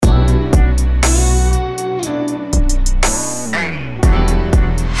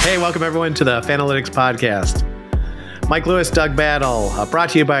welcome everyone to the Fanalytics Podcast. Mike Lewis, Doug Battle, brought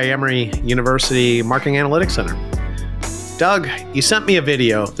to you by Emory University Marketing Analytics Center. Doug, you sent me a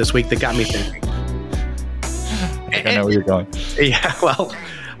video this week that got me thinking. I know where you're going. Yeah, well,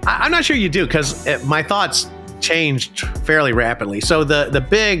 I'm not sure you do because my thoughts changed fairly rapidly. So the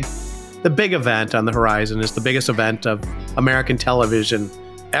big event on the horizon is the biggest event of American television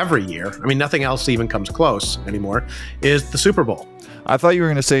every year. I mean, nothing else even comes close anymore, is the Super Bowl. I thought you were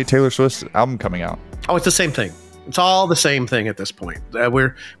going to say Taylor Swift's album coming out. Oh, it's the same thing. It's all the same thing at this point.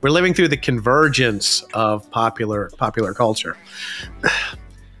 We're living through the convergence of popular culture.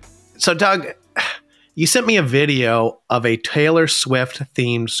 So, Doug, you sent me a video of a Taylor Swift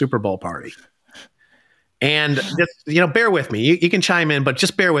themed Super Bowl party. And just, bear with me. You can chime in, but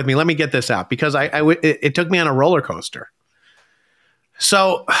just bear with me. Let me get this out because it took me on a roller coaster.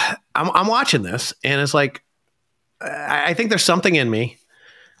 So I'm watching this and it's like, I think there's something in me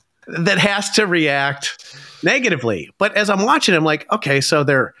that has to react negatively. But as I'm watching, I'm like, okay, so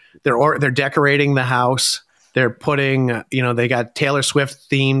they're decorating the house. They're putting, they got Taylor Swift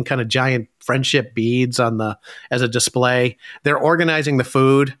themed kind of giant friendship beads as a display. They're organizing the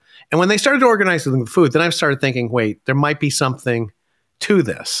food. And when they started organizing the food, then I started thinking, wait, there might be something to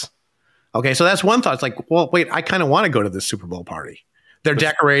this. Okay, so that's one thought. It's like, well, wait, I kind of want to go to this Super Bowl party. They're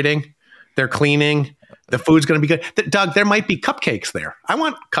decorating. They're cleaning. The food's going to be good. Doug, there might be cupcakes there. I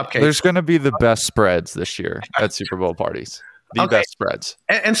want cupcakes. There's going to be the best spreads this year at Super Bowl parties. The best spreads.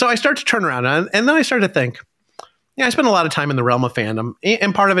 And so I start to turn around, and then I started to think, I spend a lot of time in the realm of fandom,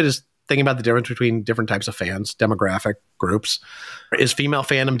 and part of it is thinking about the difference between different types of fans, demographic groups. Is female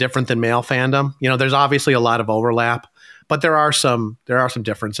fandom different than male fandom? There's obviously a lot of overlap, but there are some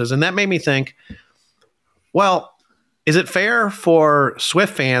differences, and that made me think, well, is it fair for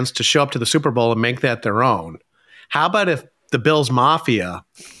Swift fans to show up to the Super Bowl and make that their own? How about if the Bills Mafia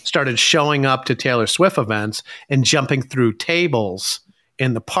started showing up to Taylor Swift events and jumping through tables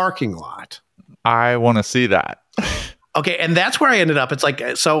in the parking lot? I want to see that. Okay, and that's where I ended up. It's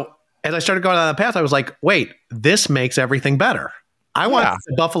like, so as I started going on that path, I was like, wait, this makes everything better. I want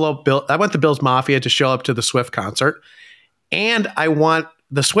the Bills Mafia to show up to the Swift concert, and I want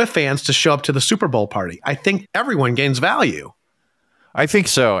the Swift fans to show up to the Super Bowl party. I think everyone gains value. I think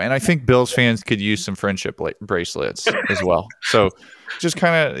so. And I think Bills fans could use some friendship bracelets as well. So just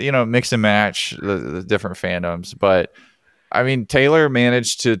kind of, mix and match the different fandoms. But I mean, Taylor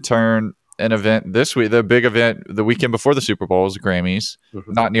managed to turn an event this week, the big event, the weekend before the Super Bowl was the Grammys.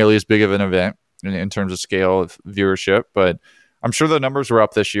 Mm-hmm. Not nearly as big of an event in terms of scale of viewership, but I'm sure the numbers were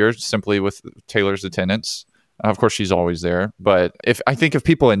up this year simply with Taylor's attendance. Of course, she's always there. But if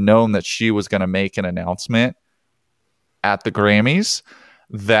people had known that she was going to make an announcement at the Grammys,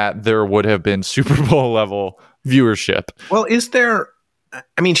 that there would have been Super Bowl level viewership. Well,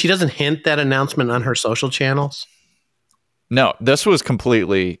 she doesn't hint that announcement on her social channels? No, this was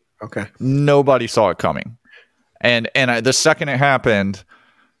completely, okay. Nobody saw it coming. And the second it happened,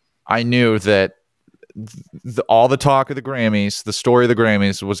 I knew that all the talk of the Grammys, the story of the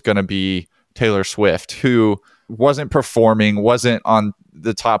Grammys was going to be Taylor Swift, who wasn't performing, wasn't on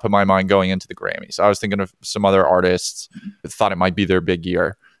the top of my mind going into the Grammys. I was thinking of some other artists that thought it might be their big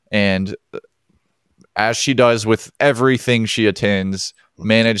year. And as she does with everything she attends,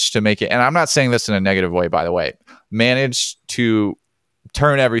 managed to make it, and I'm not saying this in a negative way, by the way, managed to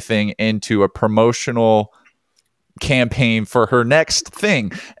turn everything into a promotional campaign for her next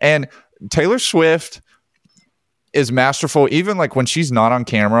thing. And Taylor Swift is masterful, even like when she's not on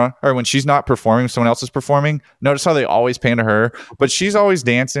camera or when she's not performing, someone else is performing. Notice how they always pan to her, but she's always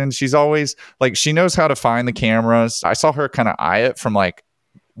dancing. She's always like, she knows how to find the cameras. I saw her kind of eye it from like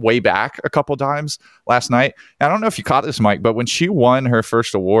way back a couple times last night. And I don't know if you caught this, Mike, but when she won her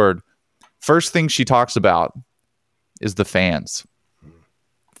first award, first thing she talks about is the fans.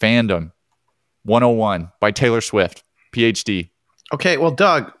 Fandom 101 by Taylor Swift, PhD. Okay, well,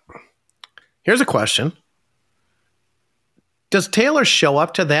 Doug, here's a question. Does Taylor show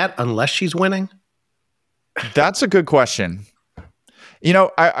up to that unless she's winning? That's a good question.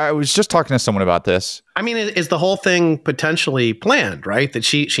 I was just talking to someone about this. I mean, is the whole thing potentially planned, right? That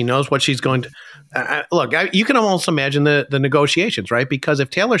she knows what she's going to... look, you can almost imagine the negotiations, right? Because if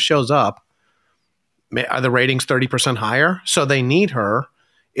Taylor shows up, are the ratings 30% higher? So they need her.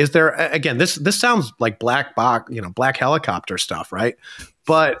 Is there... Again, this sounds like black box, black helicopter stuff, right?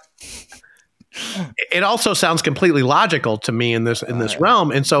 But... it also sounds completely logical to me in this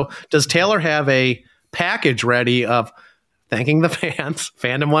realm. And so does Taylor have a package ready of thanking the fans,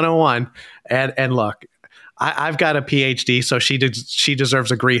 Fandom 101? And look, I've got a PhD, so she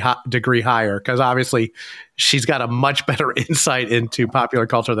deserves a degree higher, because obviously she's got a much better insight into popular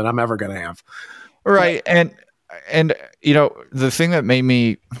culture than I'm ever going to have. Right. And the thing that made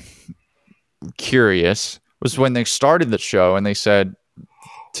me curious was when they started the show and they said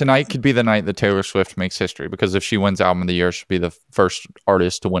tonight could be the night that Taylor Swift makes history, because if she wins Album of the Year, she'll be the first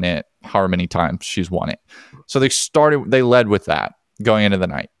artist to win it however many times she's won it. So they led with that going into the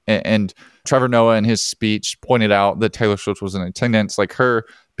night. And Trevor Noah in his speech pointed out that Taylor Swift was in attendance, like her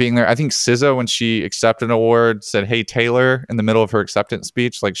being there. I think SZA, when she accepted an award, said, "Hey, Taylor," in the middle of her acceptance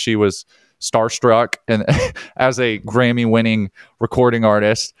speech, like she was starstruck. And as a Grammy winning recording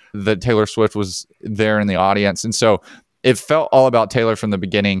artist, that Taylor Swift was there in the audience. And so it felt all about Taylor from the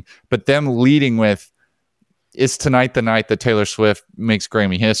beginning, but them leading with, "Is tonight the night that Taylor Swift makes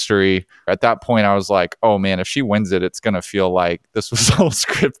Grammy history?" At that point, I was like, oh man, if she wins it, it's going to feel like this was all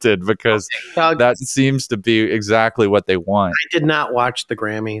scripted, because that seems to be exactly what they want. I did not watch the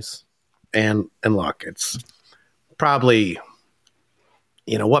Grammys. And look, it's probably,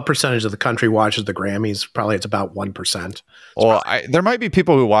 what percentage of the country watches the Grammys? Probably it's about 1%. Well, there might be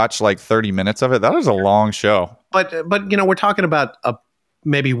people who watch like 30 minutes of it. That is a long show. But we're talking about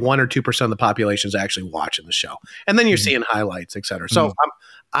maybe 1 or 2% of the population is actually watching the show, and then you're seeing highlights, et cetera. So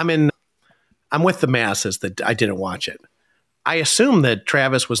I'm with the masses that I didn't watch it. I assume that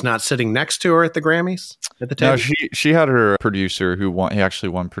Travis was not sitting next to her at the Grammys at the time. No, she had her producer who won. He actually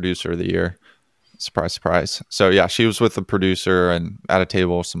won Producer of the Year. Surprise, surprise. So yeah, she was with the producer and at a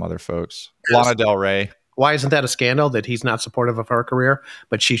table with some other folks. Lana Del Rey. Why isn't that a scandal that he's not supportive of her career,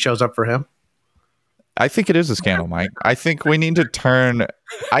 but she shows up for him? I think it is a scandal, Mike. I think we need to turn.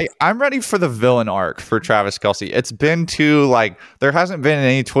 I'm ready for the villain arc for Travis Kelce. It's been there hasn't been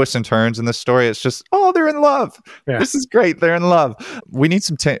any twists and turns in this story. It's just, oh, they're in love. Yeah. This is great. They're in love. We need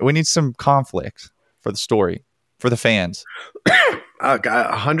some conflict for the story, for the fans.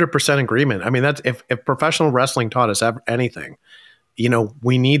 100% agreement. I mean, that's if professional wrestling taught us anything,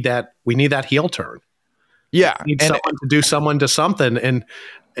 we need that. We need that heel turn. Yeah, we need someone to do someone to something, and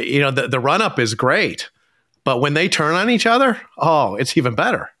the run up is great, but when they turn on each other, oh, it's even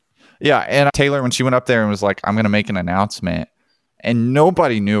better. Yeah, and Taylor, when she went up there and was like, "I'm going to make an announcement," and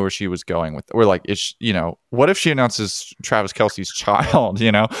nobody knew where she was going with. We're like, what if she announces Travis Kelce's child?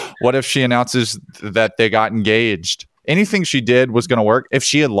 What if she announces that they got engaged? Anything she did was going to work. If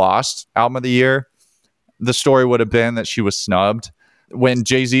she had lost Album of the Year, the story would have been that she was snubbed. When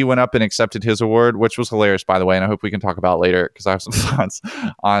Jay-Z went up and accepted his award, which was hilarious, by the way, and I hope we can talk about later because I have some thoughts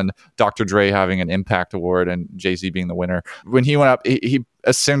on Dr. Dre having an Impact Award and Jay-Z being the winner. When he went up, he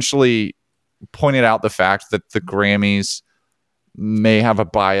essentially pointed out the fact that the Grammys may have a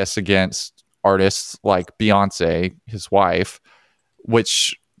bias against artists like Beyonce, his wife,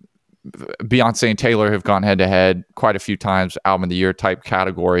 which Beyonce and Taylor have gone head-to-head quite a few times, Album of the Year type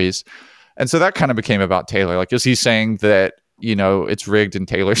categories. And so that kind of became about Taylor. Like, is he saying that it's rigged in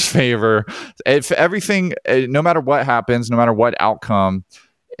Taylor's favor? If everything, no matter what happens, no matter what outcome,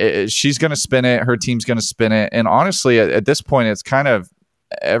 she's going to spin it. Her team's going to spin it. And honestly, at this point, it's kind of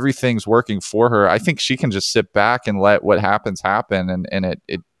everything's working for her. I think she can just sit back and let what happens happen. And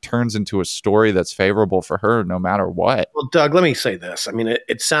it turns into a story that's favorable for her no matter what. Well, Doug, let me say this. I mean,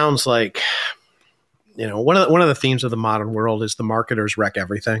 it sounds like, one of the themes of the modern world is the marketers wreck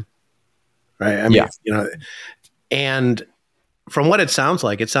everything. Right. I mean, and from what it sounds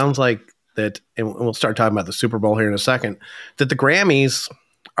like that, and we'll start talking about the Super Bowl here in a second, that the Grammys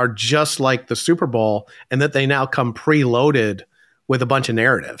are just like the Super Bowl and that they now come preloaded with a bunch of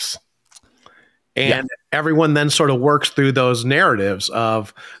narratives. And everyone then sort of works through those narratives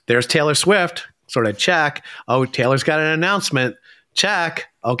of there's Taylor Swift, sort of check. Oh, Taylor's got an announcement. Check.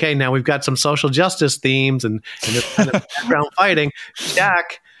 Okay, now we've got some social justice themes and this kind of background fighting.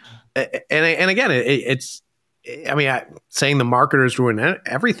 Check. And again, it's, I mean, saying the marketers ruin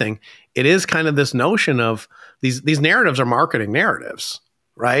everything. It is kind of this notion of these narratives are marketing narratives,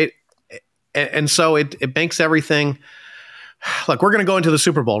 right? And so it makes everything. Look, we're going to go into the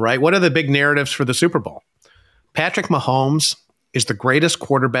Super Bowl, right? What are the big narratives for the Super Bowl? Patrick Mahomes is the greatest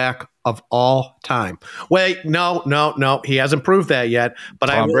quarterback of all time. Wait, no, he hasn't proved that yet. But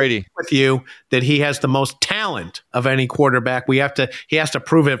Tom Brady. agree with you that he has the most talent of any quarterback. He has to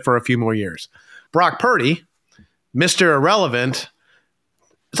prove it for a few more years. Brock Purdy, Mr. Irrelevant.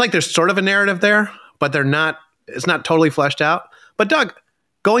 It's like there's sort of a narrative there, but it's not totally fleshed out. But Doug,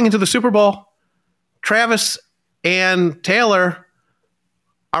 going into the Super Bowl, Travis and Taylor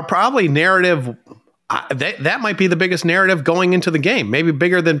are probably narrative. That might be the biggest narrative going into the game, maybe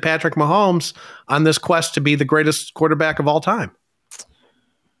bigger than Patrick Mahomes on this quest to be the greatest quarterback of all time.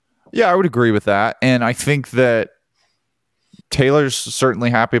 Yeah, I would agree with that. And I think that Taylor's certainly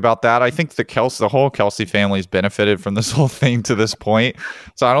happy about that. I think the whole Kelsey family's benefited from this whole thing to this point.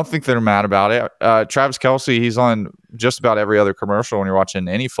 So I don't think they're mad about it. Travis Kelsey, he's on just about every other commercial when you're watching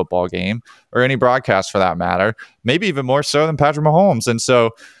any football game or any broadcast for that matter, maybe even more so than Patrick Mahomes. And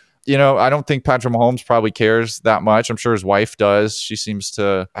so, I don't think Patrick Mahomes probably cares that much. I'm sure his wife does. She seems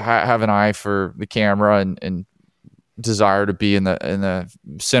to have an eye for the camera and desire to be in the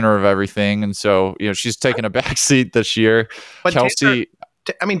center of everything, and so she's taken a back seat this year. But Kelsey,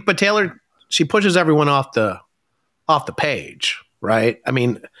 Taylor, she pushes everyone off the page, right? I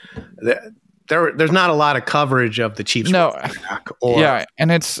mean, there's not a lot of coverage of the Chiefs. No, yeah,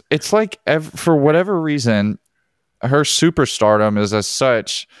 and it's like for whatever reason, her superstardom is as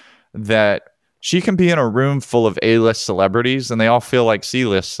such that she can be in a room full of A-list celebrities and they all feel like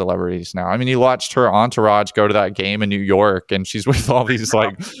C-list celebrities now. I mean, you watched her entourage go to that game in New York and she's with all these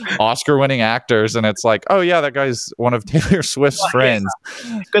like Oscar-winning actors and it's like, oh yeah, that guy's one of Taylor Swift's friends.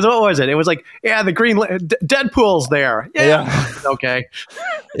 Because what was it? It was like, yeah, the green Deadpool's there. Yeah. Okay.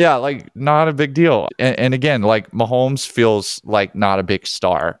 Yeah, like not a big deal. And again, like Mahomes feels like not a big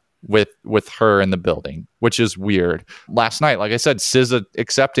star with her in the building, which is weird. Last night, like I said, SZA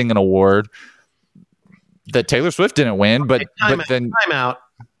accepting an award that Taylor Swift didn't win, but then time out.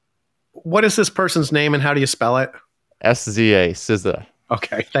 What is this person's name and how do you spell it? SZA, SZA.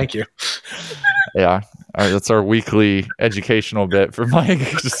 Okay, thank you. Yeah, all right, that's our weekly educational bit for Mike,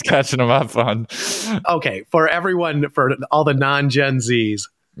 just catching him up on. Okay, for everyone, for all the non-Gen Zs.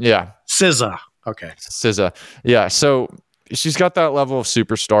 Yeah, SZA. Okay, SZA. Yeah, so she's got that level of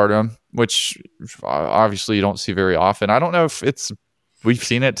superstardom, which obviously you don't see very often. I don't know if we've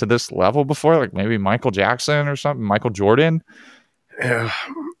seen it to this level before, like maybe Michael Jackson or something, Michael Jordan.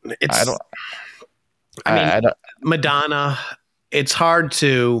 Madonna. It's hard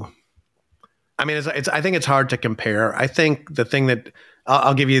to. I mean, I think it's hard to compare. I think the thing that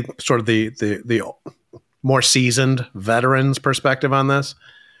I'll give you sort of the more seasoned veterans perspective on this.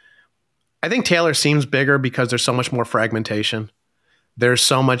 I think Taylor seems bigger because there's so much more fragmentation. There's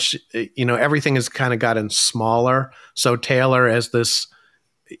so much, everything has kind of gotten smaller. So Taylor as this,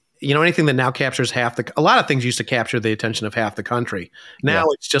 anything that now captures a lot of things used to capture the attention of half the country. Now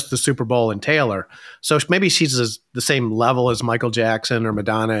It's just the Super Bowl and Taylor. So maybe she's the same level as Michael Jackson or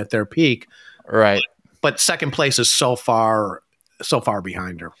Madonna at their peak. Right. But second place is so far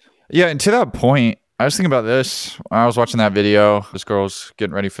behind her. Yeah. And to that point, I was thinking about this when I was watching that video. This girl's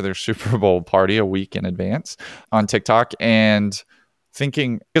getting ready for their Super Bowl party a week in advance on TikTok and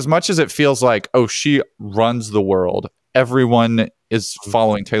thinking, as much as it feels like, oh, she runs the world, everyone is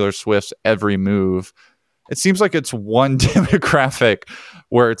following Taylor Swift's every move. It seems like it's one demographic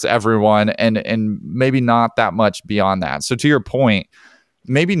where it's everyone and maybe not that much beyond that. So to your point,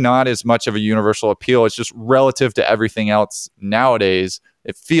 maybe not as much of a universal appeal. It's just relative to everything else nowadays.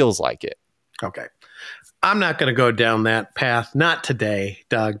 It feels like it. Okay. I'm not going to go down that path. Not today,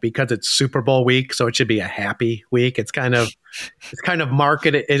 Doug, because it's Super Bowl week. So it should be a happy week. It's kind of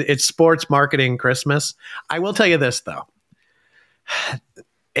marketed. It's sports marketing Christmas. I will tell you this though.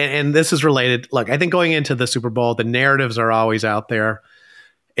 And this is related. Look, I think going into the Super Bowl, the narratives are always out there.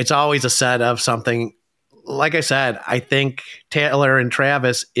 It's always a set of something. Like I said, I think Taylor and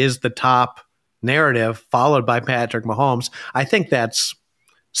Travis is the top narrative, followed by Patrick Mahomes. I think that's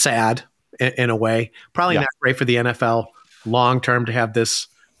sad in a way. Probably not great for the NFL long term to have this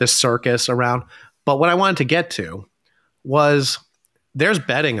circus around. But what I wanted to get to was there's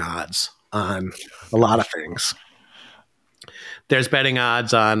betting odds on a lot of things. There's betting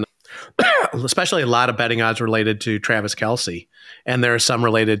odds on, especially a lot of betting odds related to Travis Kelce, and there are some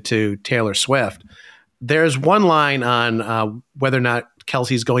related to Taylor Swift. There's one line on whether or not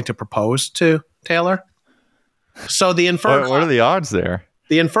Kelsey's going to propose to Taylor. So the inferred what are the odds there?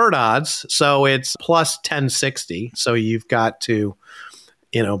 The inferred odds, so it's plus 1060. So you've got to,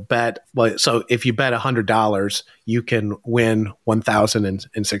 bet. Well, so if you bet $100, you can win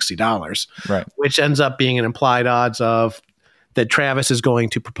 $1,060, right? Which ends up being an implied odds of that Travis is going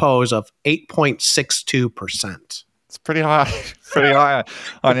to propose of 8.62%. It's pretty high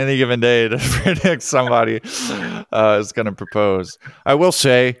on any given day to predict somebody is going to propose. I will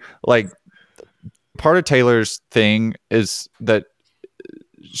say, like, part of Taylor's thing is that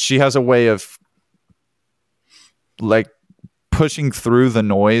she has a way of like pushing through the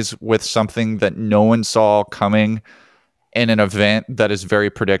noise with something that no one saw coming in an event that is very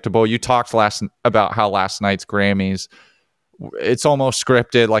predictable. You talked about how last night's Grammys it's almost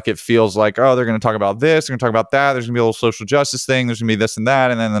scripted. Like it feels like, oh, they're going to talk about this, they're going to talk about that. There's going to be a little social justice thing. There's going to be this and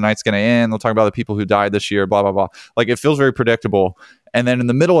that, and then the night's going to end. They'll talk about the people who died this year. Blah blah blah. Like it feels very predictable. And then in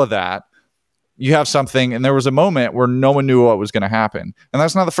the middle of that, you have something, and there was a moment where no one knew what was going to happen. And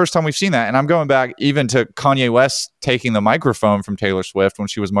that's not the first time we've seen that. And I'm going back even to Kanye West taking the microphone from Taylor Swift when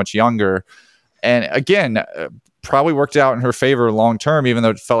she was much younger. And again, probably worked out in her favor long term, even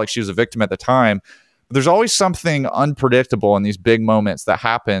though it felt like she was a victim at the time. But there's always something unpredictable in these big moments that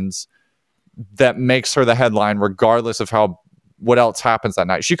happens that makes her the headline, regardless of what else happens that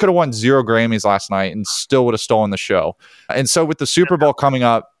night. She could have won 0 Grammys last night and still would have stolen the show. And so with the Super Bowl coming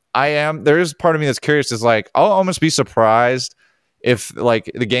up, there is part of me that's curious, is like, I'll almost be surprised if like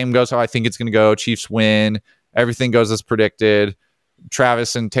the game goes how I think it's going to go. Chiefs win, everything goes as predicted.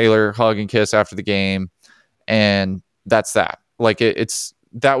 Travis and Taylor hug and kiss after the game, and that's that. Like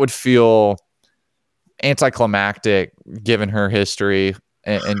that would feel anticlimactic given her history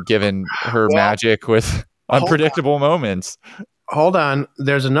and given her magic with unpredictable moments. Hold on.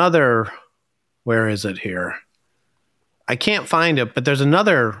 There's another, where is it here? I can't find it, but there's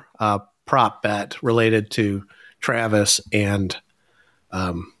another prop bet related to Travis and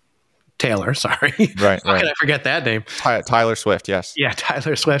Taylor. Sorry. Right. How can I forget that name? Tyler Swift, yes. Yeah,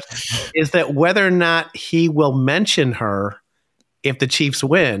 Tyler Swift. Is that whether or not he will mention her if the Chiefs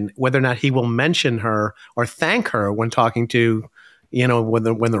win, whether or not he will mention her or thank her when talking to, when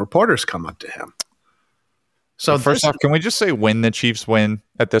the reporters come up to him. So first off, can we just say when the Chiefs win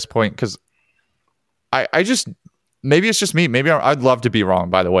at this point? Because I just, maybe it's just me. Maybe I'd love to be wrong,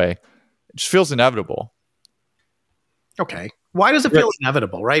 by the way. It just feels inevitable. Okay. Why does it feel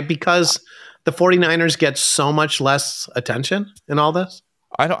inevitable, right? Because the 49ers get so much less attention in all this?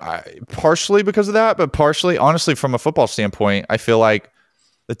 Partially because of that, but partially, honestly, from a football standpoint, I feel like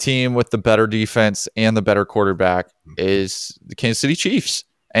the team with the better defense and the better quarterback is the Kansas City Chiefs.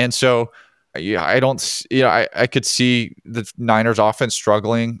 And so, I could see the Niners offense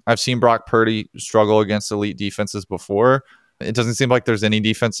struggling. I've seen Brock Purdy struggle against elite defenses before. It doesn't seem like there's any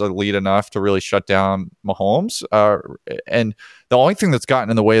defense elite enough to really shut down Mahomes. And the only thing that's gotten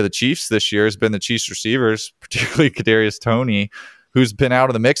in the way of the Chiefs this year has been the Chiefs receivers, particularly Kadarius Toney, who's been out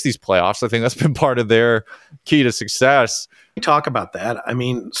of the mix these playoffs. I think that's been part of their key to success. Talk about that. I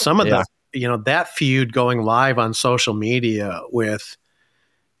mean, some of that feud going live on social media with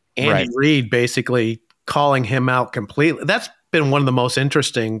Andy Reid basically calling him out completely. That's been one of the most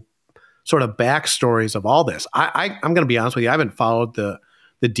interesting sort of backstories of all this. I'm going to be honest with you. I haven't followed the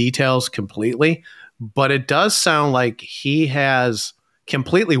details completely, but it does sound like he has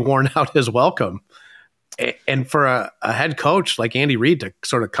completely worn out his welcome. And for a head coach like Andy Reid to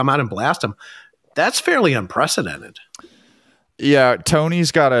sort of come out and blast him, that's fairly unprecedented. Yeah,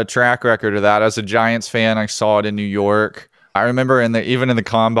 Tony's got a track record of that. As a Giants fan, I saw it in New York. I remember even in the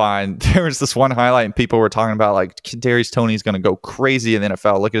combine, there was this one highlight and people were talking about like Kadarius Toney's going to go crazy in the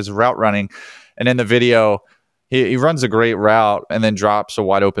NFL. Look at his route running. And in the video, he runs a great route and then drops a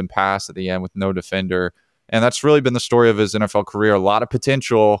wide open pass at the end with no defender. And that's really been the story of his NFL career. A lot of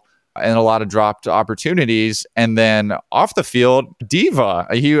potential and a lot of dropped opportunities. And then off the field, diva.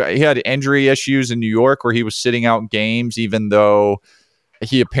 He had injury issues in New York where he was sitting out games even though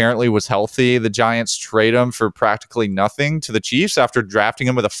he apparently was healthy. The Giants trade him for practically nothing to the Chiefs after drafting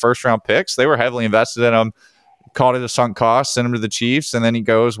him with a first-round pick. So they were heavily invested in him, called it a sunk cost, sent him to the Chiefs, and then he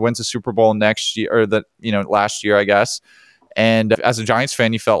wins a Super Bowl next year, or last year, I guess. And as a Giants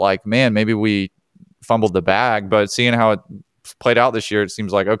fan, you felt like, man, maybe we fumbled the bag. But seeing how it played out this year, it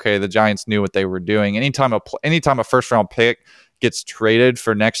seems like, okay, the Giants knew what they were doing. Anytime a first-round pick gets traded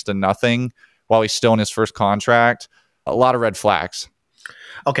for next to nothing while he's still in his first contract, a lot of red flags.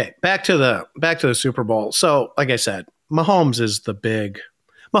 Okay, back to the Super Bowl. So, like I said, Mahomes is the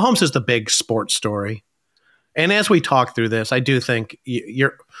big sports story. And as we talk through this, I do think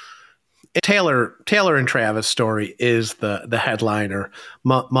Taylor and Travis story is the headliner.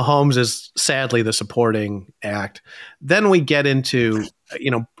 Mahomes is sadly the supporting act. Then we get into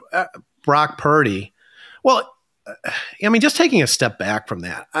Brock Purdy. Well, I mean, just taking a step back from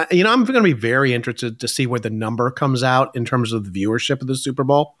that, I'm going to be very interested to see where the number comes out in terms of the viewership of the Super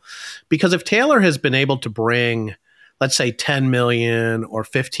Bowl. Because if Taylor has been able to bring, let's say, 10 million or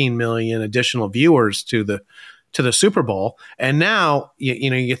 15 million additional viewers to the Super Bowl, and now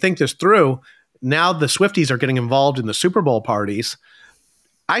you think this through, now the Swifties are getting involved in the Super Bowl parties,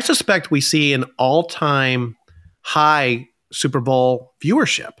 I suspect we see an all-time high Super Bowl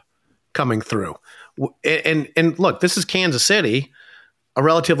viewership coming through. And look, this is Kansas City. a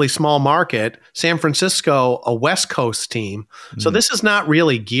relatively small market, San Francisco, a West Coast team. So this is not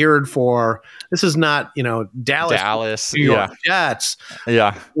really geared for, this is not, Dallas, New York Jets,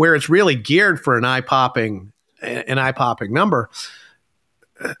 where it's really geared for an eye-popping number.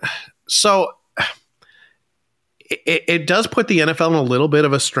 So it does put the NFL in a little bit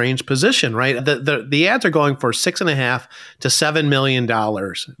of a strange position, right? The ads are going for $6.5 to $7 million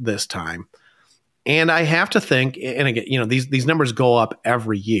this time. And I have to think, and again, these numbers go up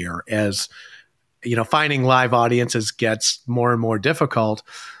every year as, finding live audiences gets more and more difficult.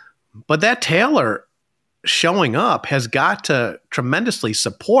 But that Taylor showing up has got to tremendously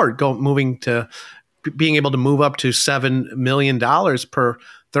support moving to being able to move up to $7 million per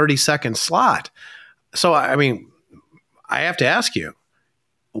 30-second slot. So, I mean, I have to ask you,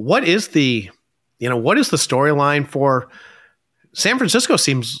 what is the storyline for San Francisco?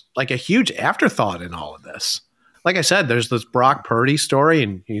 Seems like a huge afterthought in all of this. Like I said, there's this Brock Purdy story,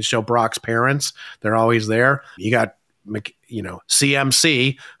 and you show Brock's parents; they're always there. You got,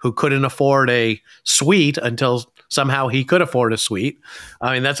 CMC, who couldn't afford a suite until somehow he could afford a suite.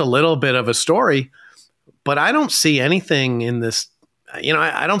 I mean, that's a little bit of a story, but I don't see anything in this.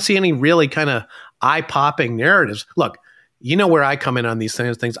 I don't see any really kind of eye-popping narratives. Look, where I come in on these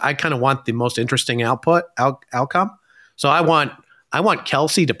things. I kind of want the most interesting outcome. So I want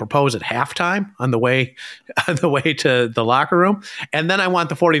Kelsey to propose at halftime on the way to the locker room. And then I want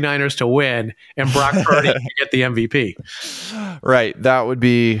the 49ers to win and Brock Purdy to get the MVP. Right. That would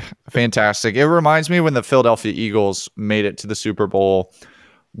be fantastic. It reminds me when the Philadelphia Eagles made it to the Super Bowl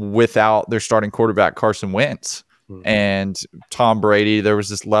without their starting quarterback, Carson Wentz, and Tom Brady. There was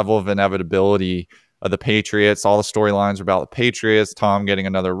this level of inevitability of the Patriots. All the storylines were about the Patriots, Tom getting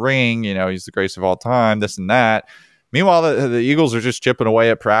another ring. He's the greatest of all time, this and that. Meanwhile, the Eagles are just chipping away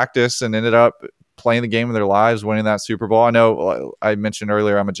at practice and ended up playing the game of their lives, winning that Super Bowl. I know I mentioned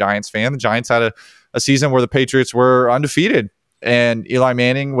earlier I'm a Giants fan. The Giants had a season where the Patriots were undefeated, and Eli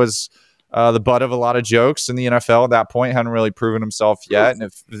Manning was the butt of a lot of jokes in the NFL at that point, hadn't really proven himself yet. And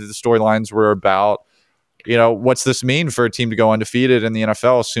if the storylines were about, what's this mean for a team to go undefeated in the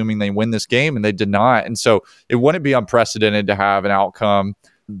NFL, assuming they win this game, and they did not. And so it wouldn't be unprecedented to have an outcome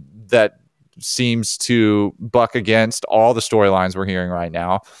that seems to buck against all the storylines we're hearing right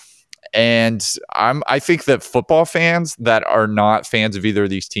now. And I think that football fans that are not fans of either of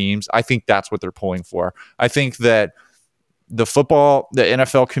these teams, I think that's what they're pulling for. I think that the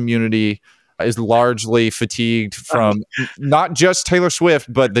NFL community is largely fatigued from not just Taylor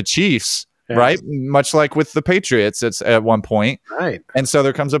Swift, but the Chiefs, right? Much like with the Patriots, it's at one point. Right. And so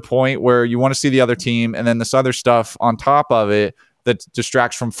there comes a point where you want to see the other team, and then this other stuff on top of it that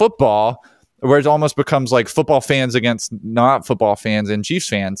distracts from football, where it almost becomes like football fans against not football fans and Chiefs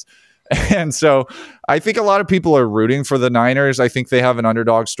fans. And so I think a lot of people are rooting for the Niners. I think they have an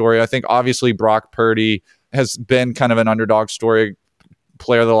underdog story. I think obviously Brock Purdy has been kind of an underdog story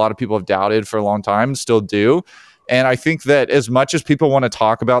player that a lot of people have doubted for a long time, still do. And I think that as much as people want to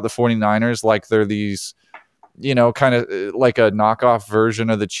talk about the 49ers like they're these, kind of like a knockoff version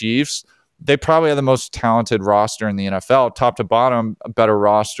of the Chiefs, they probably have the most talented roster in the NFL, top to bottom, a better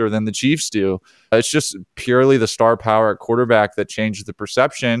roster than the Chiefs do. It's just purely the star power at quarterback that changes the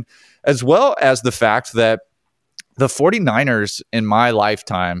perception, as well as the fact that the 49ers in my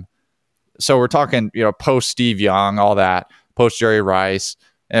lifetime, so we're talking, post Steve Young, all that, post Jerry Rice,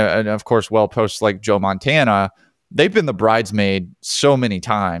 and of course, post like Joe Montana, they've been the bridesmaid so many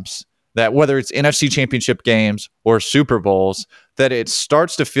times that whether it's NFC championship games or Super Bowls, that it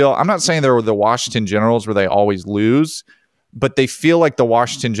starts to feel, I'm not saying they're the Washington Generals where they always lose, but they feel like the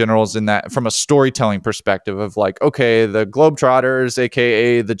Washington Generals in that from a storytelling perspective of like, okay, the Globetrotters,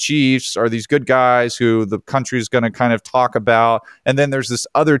 aka the Chiefs, are these good guys who the country is going to kind of talk about. And then there's this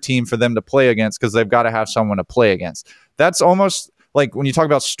other team for them to play against because they've got to have someone to play against. That's almost like when you talk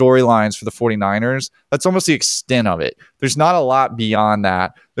about storylines for the 49ers, that's almost the extent of it. There's not a lot beyond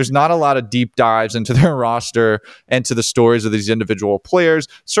that. There's not a lot of deep dives into their roster and to the stories of these individual players.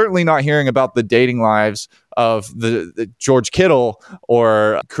 Certainly not hearing about the dating lives of the George Kittle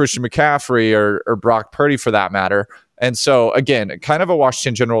or Christian McCaffrey or Brock Purdy for that matter. And so, again, kind of a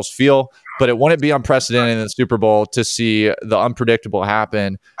Washington Generals feel, but it wouldn't be unprecedented in the Super Bowl to see the unpredictable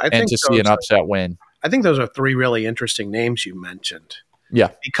happen and to see an upset win. I think those are three really interesting names you mentioned. Yeah.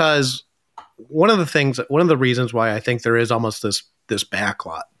 Because one of the reasons why I think there is almost this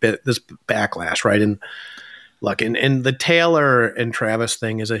backlash, right? And look, and the Taylor and Travis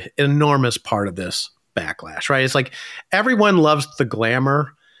thing is an enormous part of this backlash, right? It's like everyone loves the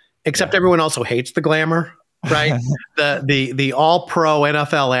glamour, except everyone also hates the glamour, right? the all-pro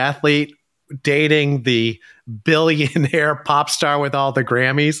NFL athlete dating the billionaire pop star with all the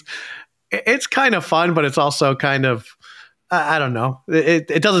Grammys. It's kind of fun, but it's also kind of, I don't know.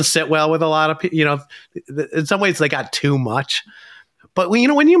 It doesn't sit well with a lot of people. In some ways they got too much. But when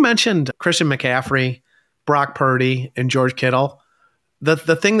you mentioned Christian McCaffrey, Brock Purdy, and George Kittle, the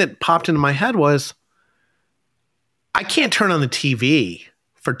thing that popped into my head was I can't turn on the TV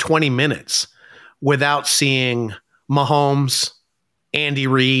for 20 minutes without seeing Mahomes, Andy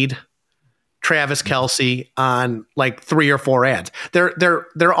Reid, Travis Kelce on like 3 or 4 ads.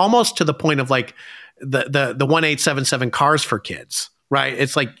 They're almost to the point of like the 1877 Cars for Kids, right?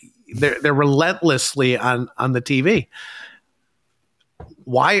 It's like they're relentlessly on the TV.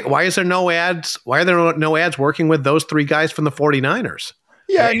 Why is there no ads? Why are there no ads working with those 3 guys from the 49ers?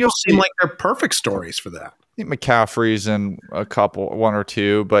 Yeah, and you'll seem like they're perfect stories for that. I think McCaffrey's in one or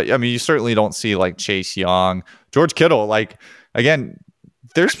two, but I mean, you certainly don't see like Chase Young, George Kittle. Like, again,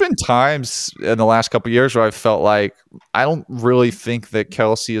 there's been times in the last couple of years where I felt like I don't really think that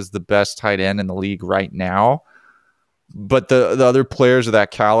Kelce is the best tight end in the league right now. But the other players of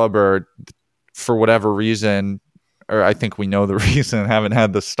that caliber, for whatever reason, or I think we know the reason, haven't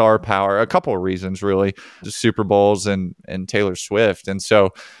had the star power. A couple of reasons, really, the Super Bowls and Taylor Swift. And so,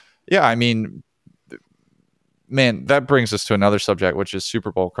 yeah, I mean, man, that brings us to another subject, which is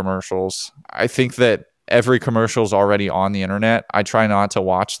Super Bowl commercials. I think that every commercial is already on the internet. I try not to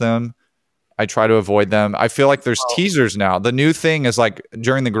watch them. I try to avoid them. I feel like there's teasers now. The new thing is like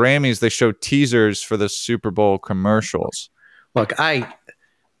during the Grammys, they show teasers for the Super Bowl commercials. Look, I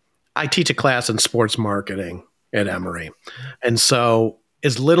teach a class in sports marketing at Emory. And so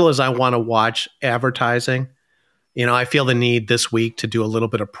as little as I want to watch advertising, I feel the need this week to do a little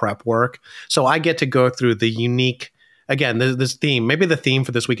bit of prep work. So I get to go through the unique, again, this theme. Maybe the theme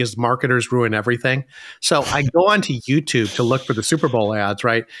for this week is marketers ruin everything. So I go onto YouTube to look for the Super Bowl ads,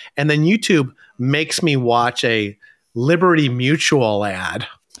 right? And then YouTube makes me watch a Liberty Mutual ad,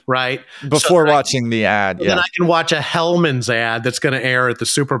 right? Before watching the ad, yeah. Then I can watch a Hellman's ad that's going to air at the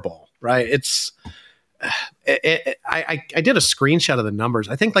Super Bowl, right? I did a screenshot of the numbers.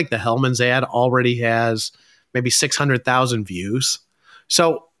 I think like the Hellman's ad already has maybe 600,000 views.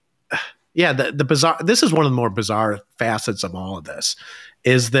 So yeah, the bizarre, this is one of the more bizarre facets of all of this,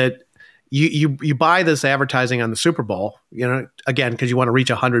 is that you buy this advertising on the Super Bowl, again, because you want to reach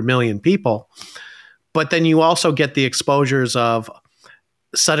 100 million people, but then you also get the exposures of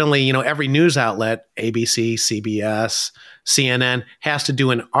suddenly, every news outlet, ABC, CBS, CNN, has to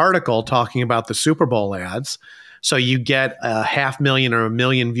do an article talking about the Super Bowl ads. So you get 500,000 or 1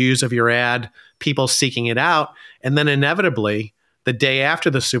 million views of your ad, people seeking it out. And then inevitably, the day after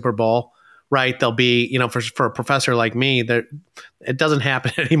the Super Bowl, right, there'll be, for a professor like me, that it doesn't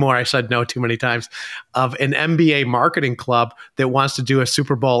happen anymore. I said no too many times, of an MBA marketing club that wants to do a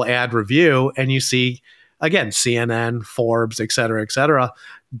Super Bowl ad review. And you see, again, CNN, Forbes, et cetera,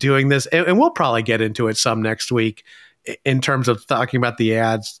 doing this. And we'll probably get into it some next week in terms of talking about the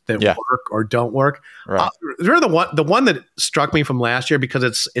ads that work or don't work. Right. They're the one that struck me from last year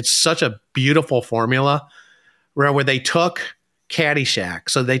because it's such a beautiful formula where they took Caddyshack.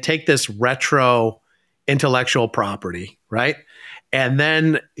 So they take this retro intellectual property, right? And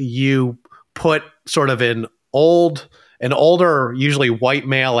then you put sort of an older, usually white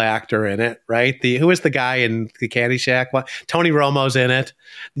male actor in it, right? Who is the guy in the Caddyshack? Tony Romo's in it.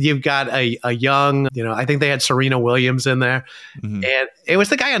 You've got a young, I think they had Serena Williams in there. Mm-hmm. And it was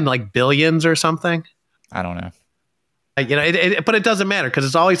the guy in like Billions or something. I don't know. But it doesn't matter because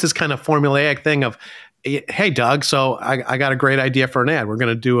it's always this kind of formulaic thing of, hey, Doug, so I got a great idea for an ad. We're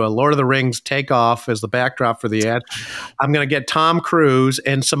going to do a Lord of the Rings takeoff as the backdrop for the ad. I'm going to get Tom Cruise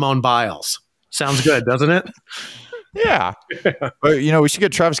and Simone Biles. Sounds good, doesn't it? Yeah. But, we should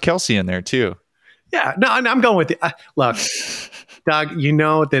get Travis Kelce in there too. Yeah. No, I'm going with you. Look, Doug, you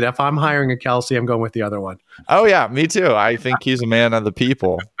know that if I'm hiring a Kelce, I'm going with the other one. Oh, yeah. Me too. I think he's a man of the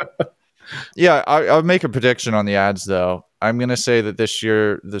people. Yeah. I'll make a prediction on the ads, though. I'm going to say that this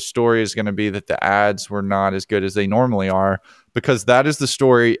year, the story is going to be that the ads were not as good as they normally are, because that is the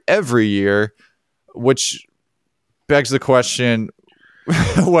story every year, which begs the question,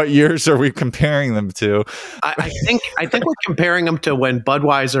 what years are we comparing them to? I think we're comparing them to when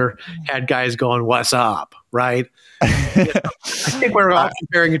Budweiser had guys going, "What's up?" Right? I think we're all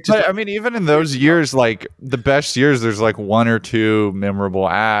comparing it to. But, I mean, even in those years, like the best years, there's like 1 or 2 memorable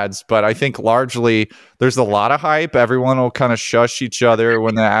ads. But I think largely there's a lot of hype. Everyone will kind of shush each other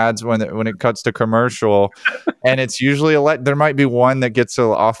when the ads when it cuts to commercial, and it's usually there might be one that gets an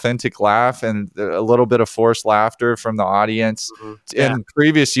authentic laugh and a little bit of forced laughter from the audience. Yeah. In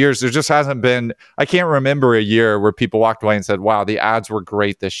previous years, there just hasn't been. I can't remember a year where people walked away and said, "Wow, the ads were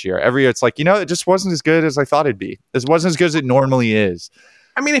great this year." Every year, it's like, it just wasn't as good as I thought it'd be. It wasn't as good as it normally is.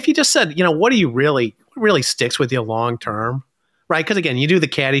 I mean, if you just said, what do you what really sticks with you long term, right? Because again, you do the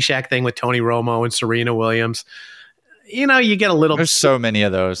Caddyshack thing with Tony Romo and Serena Williams. You get a little. There's so many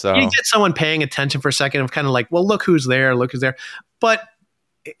of those, though. You get someone paying attention for a second of kind of like, well, look who's there, but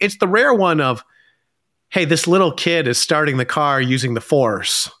it's the rare one of, hey, this little kid is starting the car using the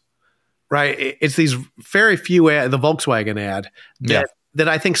Force, right? It's these very few the Volkswagen ad that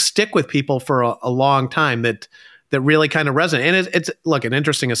I think stick with people for a long time that really kind of resonate. And it's look, an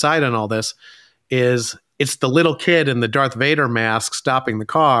interesting aside on all this is it's the little kid in the Darth Vader mask stopping the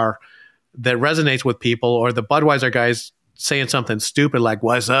car that resonates with people, or the Budweiser guys saying something stupid like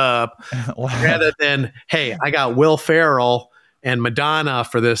 "What's up," rather than "Hey, I got Will Ferrell and Madonna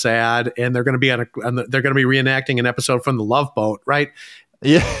for this ad, and they're going to be they're going to be reenacting an episode from The Love Boat," right?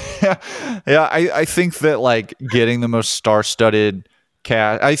 Yeah, yeah. I think that like getting the most star-studded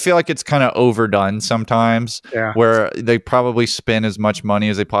cast, I feel like it's kind of overdone sometimes. Yeah. Where they probably spend as much money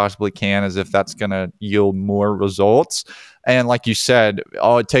as they possibly can, as if that's going to yield more results. And like you said,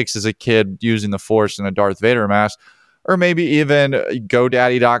 all it takes is a kid using the Force in a Darth Vader mask, or maybe even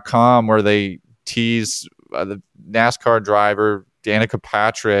GoDaddy.com where they tease the NASCAR driver Danica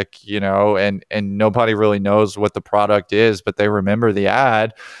Patrick, and nobody really knows what the product is, but they remember the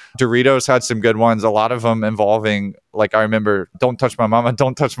ad. Doritos had some good ones, a lot of them involving, like I remember, "Don't touch my mama,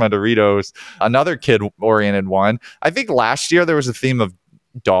 don't touch my Doritos," another kid-oriented one. I think last year there was a theme of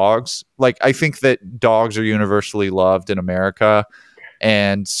dogs. Like, I think that dogs are universally loved in America,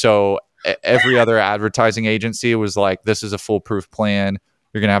 and so every other advertising agency was like, this is a foolproof plan.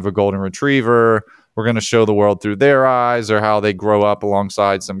 You're going to have a golden retriever. We're going to show the world through their eyes, or how they grow up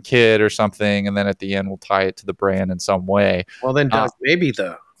alongside some kid or something, and then at the end we'll tie it to the brand in some way. Well, then, Doug, maybe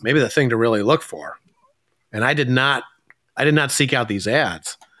the thing to really look for, and I did not seek out these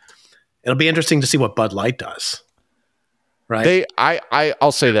ads. It'll be interesting to see what Bud Light does. Right?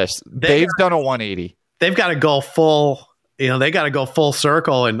 I'll say this: they've done a 180. They've got to go full. They got to go full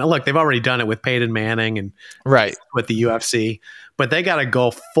circle. And look, they've already done it with Peyton Manning and with the UFC, but they got to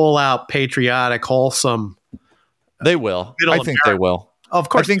go full out patriotic, wholesome. They will. I think they will. Of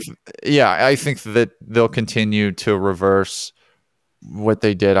course. I think that they'll continue to reverse what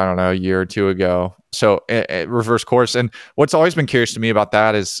they did, I don't know, a year or two ago. So reverse course. And what's always been curious to me about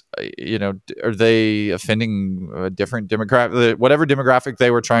that is, are they offending a different demographic, whatever demographic they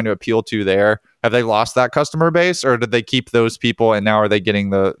were trying to appeal to there? Have they lost that customer base, or did they keep those people and now are they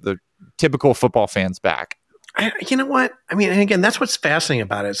getting the typical football fans back? You know what? I mean, and again, that's what's fascinating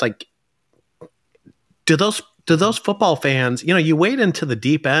about it. It's like, do those football fans, you wade into the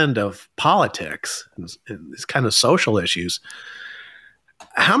deep end of politics and these kind of social issues.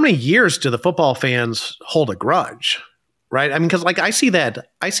 How many years do the football fans hold a grudge, right? I mean, because like I see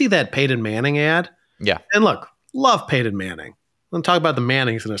that Peyton Manning ad. Yeah. And look, love Peyton Manning. We'll talk about the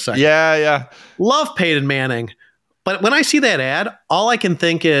Mannings in a second. Yeah. Love Peyton Manning. But when I see that ad, all I can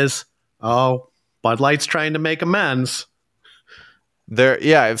think is, oh, Bud Light's trying to make amends.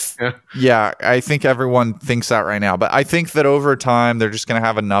 I think everyone thinks that right now, but I think that over time they're just going to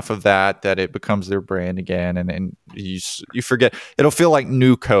have enough of that it becomes their brand again, and you forget. It'll feel like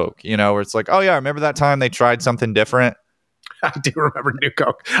new Coke, where it's like, oh yeah, remember that time they tried something different? I do remember new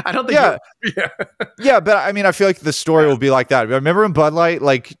Coke. I don't think. Yeah, but I mean, I feel like the story will be like that. Remember when Bud Light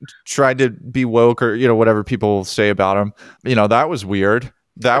like tried to be woke, or whatever people say about them? That was weird.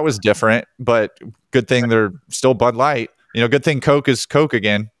 That was different, but good thing they're still Bud Light. Good thing Coke is Coke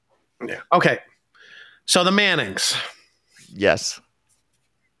again. Yeah. Okay. So the Mannings. Yes.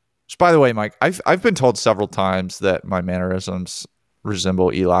 Which, by the way, Mike, I've been told several times that my mannerisms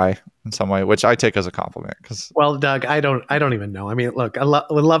resemble Eli in some way, which I take as a compliment. Well, Doug, I don't even know. I mean, look, I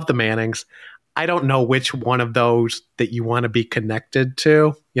love the Mannings. I don't know which one of those that you want to be connected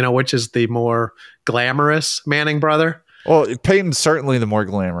to. Which is the more glamorous Manning brother. Well, Peyton's certainly the more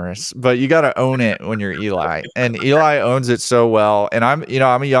glamorous, but you got to own it when you're Eli, and Eli owns it so well. And I'm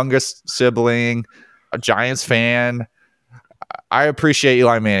a youngest sibling, a Giants fan. I appreciate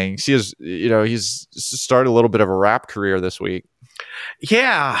Eli Manning. He's started a little bit of a rap career this week.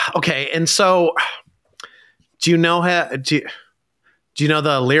 Yeah. Okay. And so, do you know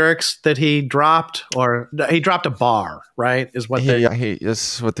the lyrics that he dropped, or he dropped a bar? Right? Is what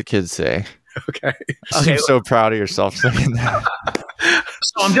this is what the kids say. Okay. You seem so proud of yourself saying that.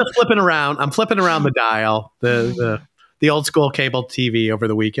 So I'm just flipping around. I'm flipping around the dial, the old school cable TV over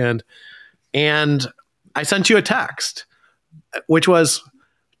the weekend, and I sent you a text, which was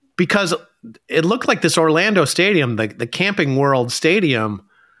because it looked like this Orlando stadium, the Camping World Stadium,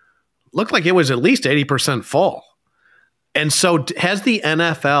 looked like it was at least 80% full. And so has the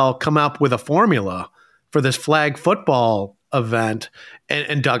NFL come up with a formula for this flag football event?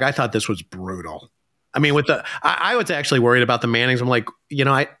 And Doug, I thought this was brutal. I mean, I was actually worried about the Mannings. I'm like,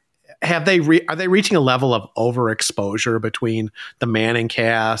 are they reaching a level of overexposure between the Manning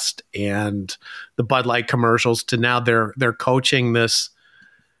cast and the Bud Light commercials to now they're coaching this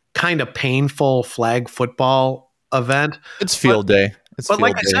kind of painful flag football event? It's field day. But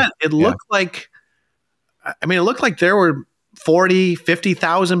like I said, it looked like there were 40,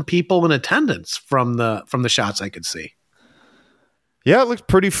 50,000 people in attendance from the shots I could see. Yeah, it looked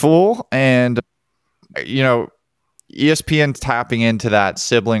pretty full. And, ESPN tapping into that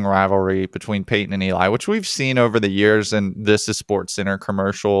sibling rivalry between Peyton and Eli, which we've seen over the years in This Is Sports Center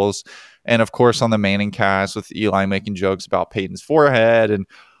commercials. And of course, on the Manning cast with Eli making jokes about Peyton's forehead and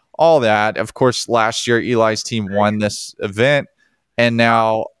all that. Of course, last year, Eli's team won this event. And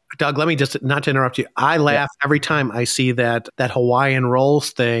now, Doug, let me just, not to interrupt you, I laugh every time I see that Hawaiian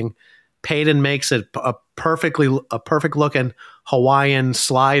rolls thing. Peyton makes it a perfect looking Hawaiian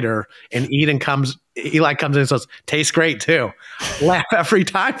slider, and Eli comes in and says, "Tastes great too." Laugh every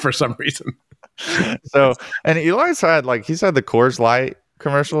time for some reason. So, and Eli's had he's had the Coors Light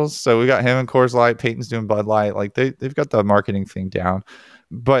commercials. So we got him and Coors Light. Peyton's doing Bud Light. They've got the marketing thing down.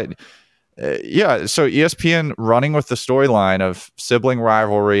 But so ESPN running with the storyline of sibling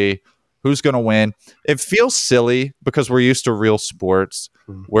rivalry. Who's going to win? It feels silly because we're used to real sports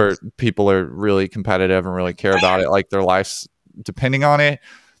where people are really competitive and really care about it, like their lives depending on it.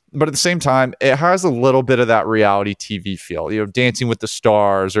 But at the same time, it has a little bit of that reality TV feel, Dancing with the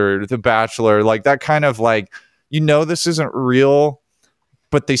Stars or The Bachelor, like that kind of this isn't real,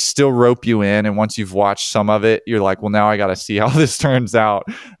 but they still rope you in. And once you've watched some of it, you're like, well, now I got to see how this turns out.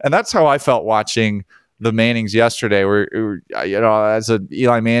 And that's how I felt watching the Mannings yesterday, where, as an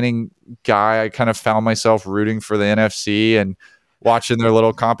Eli Manning guy, I kind of found myself rooting for the NFC and watching their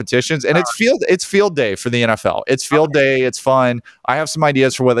little competitions. And it's field day for the NFL. It's field day. It's fun. I have some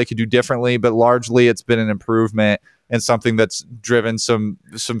ideas for what they could do differently, but largely it's been an improvement and something that's driven some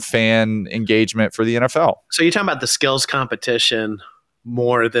fan engagement for the NFL. So you're talking about the skills competition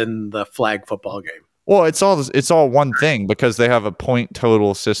more than the flag football game? Well, it's all one thing because they have a point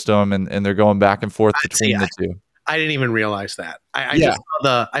total system and they're going back and forth between the two. I didn't even realize that.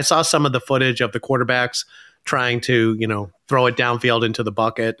 I saw some of the footage of the quarterbacks trying to, throw it downfield into the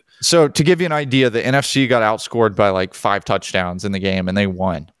bucket. So to give you an idea, the NFC got outscored by 5 touchdowns in the game, and they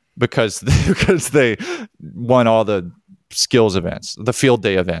won because they won all the skills events, the field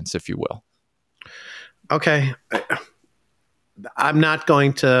day events, if you will. Okay. I'm not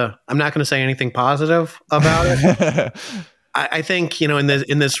going to say anything positive about it. I think, in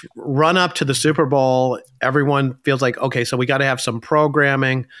this run up to the Super Bowl, everyone feels like, okay, so we got to have some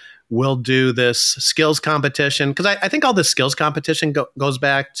programming. We'll do this skills competition. Because I think all this skills competition goes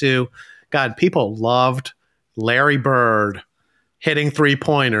back to, God, people loved Larry Bird hitting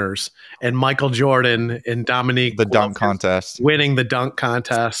 3-pointers and Michael Jordan and Dominique dunk contest, winning the dunk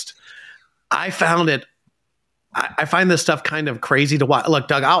contest. I find this stuff kind of crazy to watch. Look,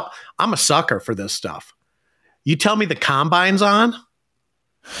 Doug, I'm a sucker for this stuff. You tell me the combine's on,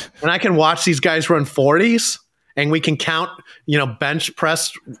 and I can watch these guys run 40s, and we can count, bench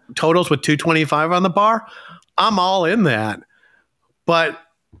press totals with 225 on the bar. I'm all in that. But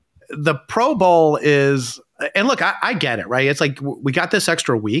the Pro Bowl is, and look, I get it, right? It's like we got this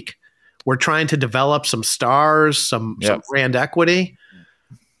extra week. We're trying to develop some stars, some brand equity.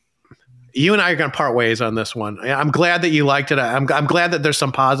 You and I are going to part ways on this one. I'm glad that you liked it. I'm glad that there's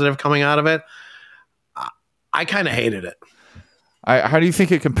some positive coming out of it. I kind of hated it. How do you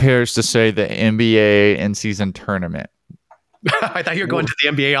think it compares to, say, the NBA in-season tournament? I thought you were going to the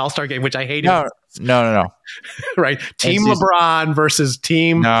NBA All-Star game, which I hated. No. Right. Team LeBron versus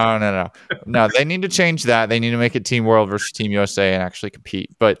team. No. They need to change that. They need to make it Team World versus Team USA and actually compete.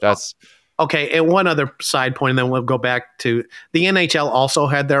 But that's... Okay, and one other side point, and then we'll go back to the NHL also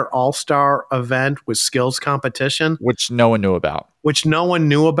had their All-Star event with skills competition. Which no one knew about.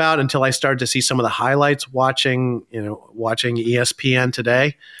 Until I started to see some of the highlights watching ESPN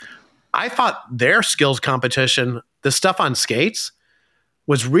today. I thought their skills competition, the stuff on skates,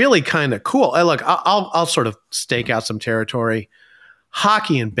 was really kind of cool. Look, I'll sort of stake out some territory.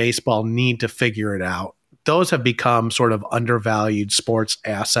 Hockey and baseball need to figure it out. Those have become sort of undervalued sports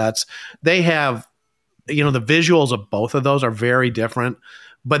assets. They have the visuals of both of those are very different,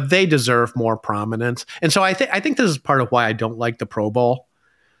 but they deserve more prominence. And so I think this is part of why I don't like the Pro Bowl.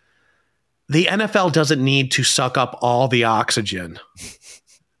 The NFL doesn't need to suck up all the oxygen.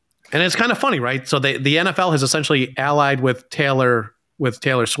 And it's kind of funny, right? So the NFL has essentially allied with Taylor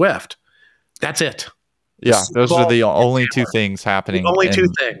Swift. That's it. Yeah, those are the only two things happening. Only two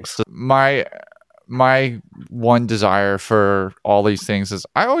things. My one desire for all these things is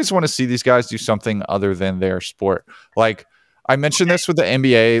I always want to see these guys do something other than their sport. Like I mentioned this with the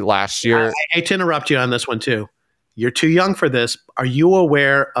NBA last year. I hate to interrupt you on this one too. You're too young for this. Are you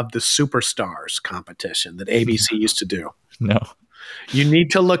aware of the Superstars competition that ABC used to do? No. You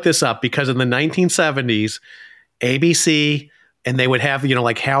need to look this up because in the 1970s, ABC, and they would have,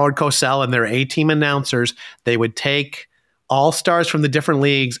 like Howard Cosell and their A-team announcers, they would take all stars from the different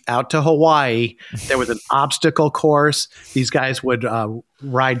leagues out to Hawaii. There was an obstacle course. These guys would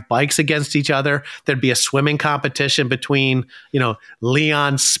ride bikes against each other. There'd be a swimming competition between,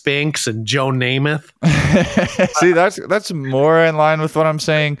 Leon Spinks and Joe Namath. See, that's more in line with what I'm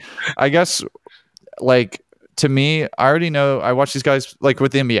saying. I guess, like, to me, I already know. I watch these guys like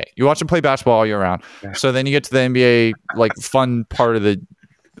with the NBA. You watch them play basketball all year round. Yeah. So then you get to the NBA like fun part of the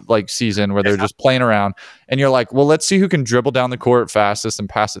like season where they're just playing around, and you're like, well, let's see who can dribble down the court fastest and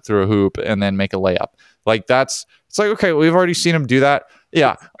pass it through a hoop and then make a layup. Like it's like, okay, we've already seen them do that.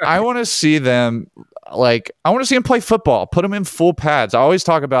 Yeah, I want to see them. Like I want to see them play football. Put them in full pads. I always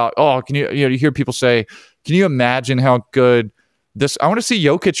talk about, can you hear people say, can you imagine how good this? I want to see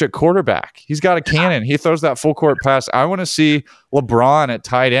Jokic at quarterback. He's got a cannon. He throws that full court pass. I want to see LeBron at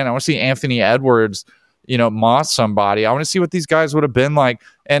tight end. I want to see Anthony Edwards, moss somebody. I want to see what these guys would have been like,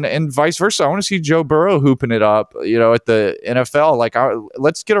 and vice versa. I want to see Joe Burrow hooping it up, at the NFL. Like,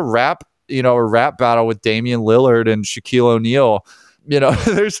 let's get a rap battle with Damian Lillard and Shaquille O'Neal.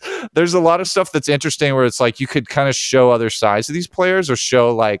 There's a lot of stuff that's interesting where it's like you could kind of show other sides of these players or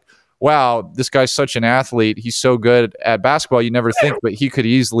show like, wow, this guy's such an athlete. He's so good at basketball. You never think, but he could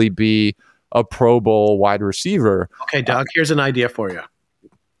easily be a Pro Bowl wide receiver. Okay, Doug, here's an idea for you.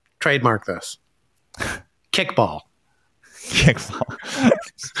 Trademark this. Kickball. You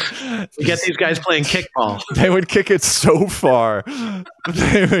get these guys playing kickball. They would kick it so far.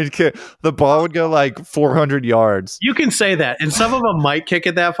 The ball would go like 400 yards. You can say that, and some of them might kick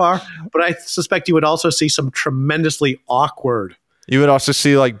it that far, but I suspect you would also see some tremendously awkward. You would also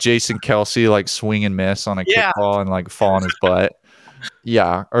see like Jason Kelsey like swing and miss on a kickball and like fall on his butt.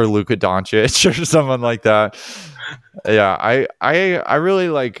 Yeah, or Luka Doncic or someone like that. Yeah, I really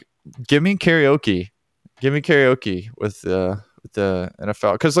like. Give me karaoke with the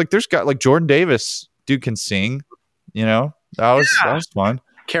NFL because like there's got like Jordan Davis, dude can sing. That was fun.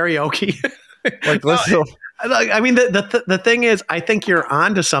 Karaoke. Like let's go. I mean the thing is, I think you're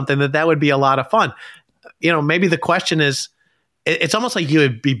onto something that would be a lot of fun. Maybe the question is. It's almost like you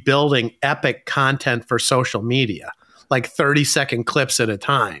would be building epic content for social media, like 30-second clips at a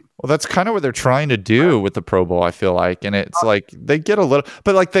time. Well, that's kind of what they're trying to do with the Pro Bowl, I feel like. And it's like they get a little,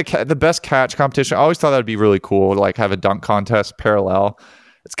 but like the best catch competition, I always thought that would be really cool to like have a dunk contest parallel.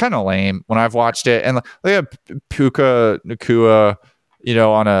 It's kind of lame when I've watched it. And they have Puka Nacua,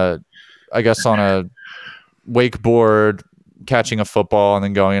 on a wakeboard, catching a football and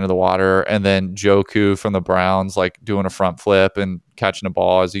then going into the water, and then Joku from the Browns like doing a front flip and catching a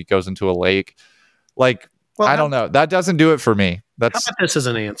ball as he goes into a lake. Like, I don't know. That doesn't do it for me. How about this as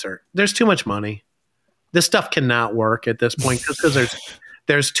an answer? There's too much money. This stuff cannot work at this point just because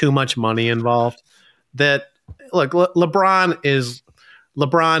there's too much money involved. That look, LeBron is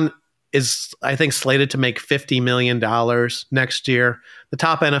I think slated to make $50 million next year. The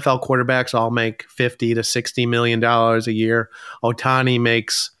top NFL quarterbacks all make $50 to $60 million a year. Ohtani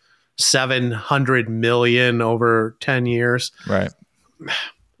makes $700 million over 10 years. Right.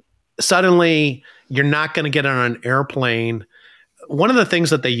 Suddenly, you're not going to get on an airplane. One of the things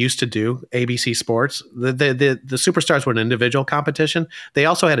that they used to do, ABC Sports, the Superstars were an individual competition. They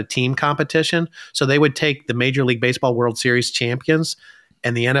also had a team competition. So they would take the Major League Baseball World Series champions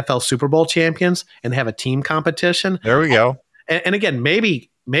and the NFL Super Bowl champions and have a team competition. There we go. And again,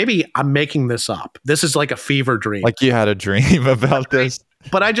 maybe I'm making this up. This is like a fever dream. Like you had a dream about this.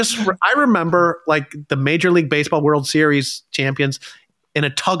 But I remember like the Major League Baseball World Series champions in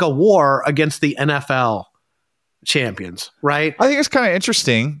a tug of war against the NFL champions, right? I think it's kind of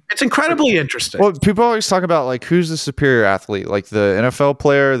interesting. It's incredibly interesting. Well, people always talk about like who's the superior athlete, like the NFL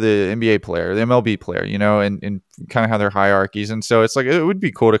player, the NBA player, the MLB player, and kind of have their hierarchies. And so it's like it would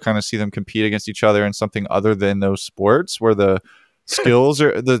be cool to kind of see them compete against each other in something other than those sports where the skills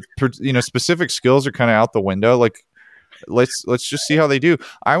are specific skills are kind of out the window. Like let's just see how they do.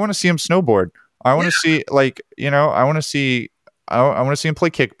 I want to see them snowboard. I want to see I want to see I want to see him play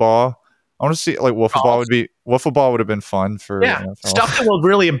kickball. I want to see like wiffle ball would have been fun for Yeah, NFL. stuff that will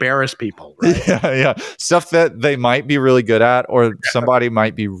really embarrass people. Right? Yeah, stuff that they might be really good at or somebody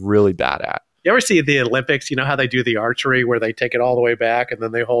might be really bad at. You ever see the Olympics? You know how they do the archery where they take it all the way back and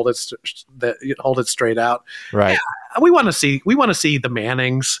then they hold it straight out. Right. Yeah, we want to see the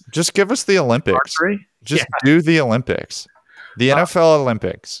Mannings. Just give us the Olympics. Archery? Just do the Olympics. The NFL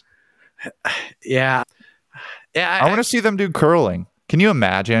Olympics. Yeah. I want to see them do curling. Can you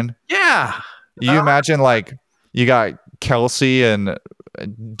imagine? Yeah. You imagine like you got Kelsey and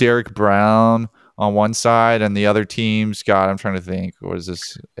Derek Brown on one side, and the other team's got, I'm trying to think, what is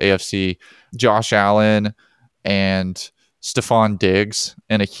this? AFC, Josh Allen and Stephon Diggs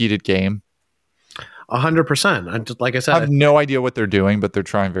in a heated game. 100%. Like I said, I have no idea what they're doing, but they're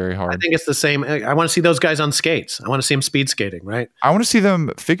trying very hard. I think it's the same. I want to see those guys on skates. I want to see them speed skating, right? I want to see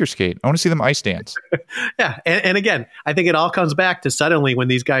them figure skate. I want to see them ice dance. Yeah. And again, I think it all comes back to suddenly when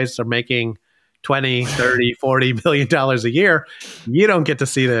these guys are making 20, 30, 40 million dollars a year, you don't get to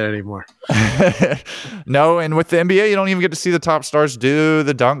see that anymore. No, and with the NBA, you don't even get to see the top stars do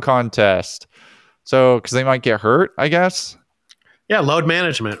the dunk contest. So, because they might get hurt, I guess. Yeah, load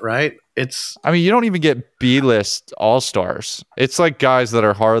management, right? I mean, you don't even get B-list all-stars. It's like guys that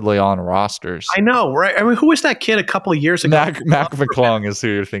are hardly on rosters. I know, right? I mean, who was that kid a couple of years ago? Mac McClung is who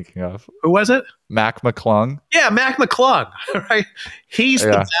you're thinking of. Who was it? Mac McClung. Yeah, Mac McClung, right? He's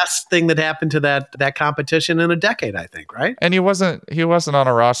the best thing that happened to that competition in a decade, I think, right? And he wasn't on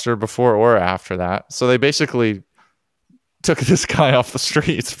a roster before or after that. So they basically took this guy off the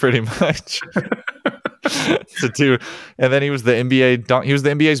streets pretty much. And then he was the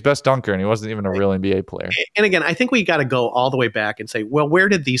NBA's best dunker, and he wasn't even a real NBA player. And again, I think we got to go all the way back and say, well, where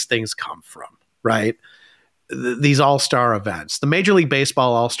did these things come from, right? These all-star events. The Major League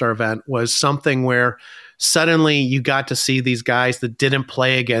Baseball all-star event was something where suddenly you got to see these guys that didn't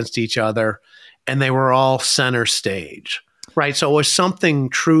play against each other, and they were all center stage, right? So it was something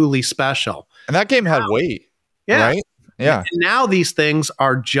truly special. And that game had weight, right? Yeah. And now these things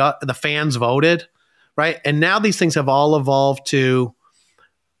are just the fans voted. Right. And now these things have all evolved to,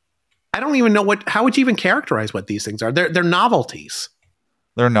 I don't even know how would you even characterize what these things are? They're novelties.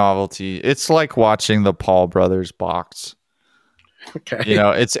 They're novelty. It's like watching the Paul brothers box. Okay. You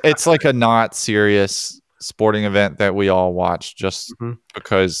know, it's like a not serious sporting event that we all watch just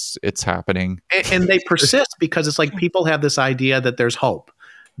because it's happening. And they persist because it's like people have this idea that there's hope.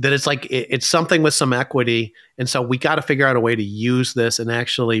 That it's like it's something with some equity. And so we got to figure out a way to use this and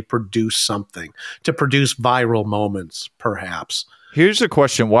actually produce something, to produce viral moments, perhaps. Here's a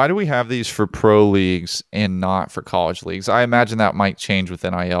question. Why do we have these for pro leagues and not for college leagues? I imagine that might change with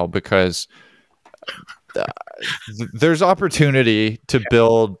NIL because there's opportunity to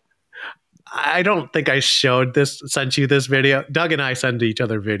build. I don't think I sent you this video. Doug and I send each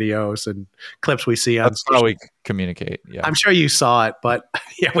other videos and clips we see on. That's how we communicate. Yeah, I'm sure you saw it, but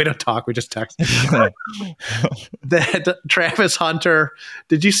yeah, we don't talk. We just text. That Travis Hunter.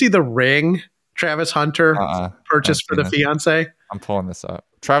 Did you see the ring Travis Hunter purchased for the fiance? I'm pulling this up.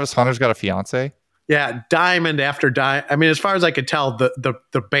 Travis Hunter's got a fiance. Yeah, diamond after diamond. I mean, as far as I could tell,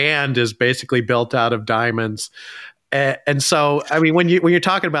 the band is basically built out of diamonds. And so, I mean, when you're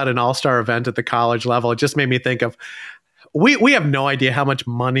talking about an all-star event at the college level, it just made me think of we have no idea how much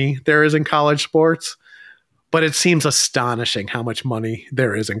money there is in college sports, but it seems astonishing how much money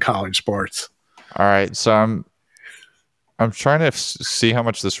there is in college sports. All right, so I'm trying to see how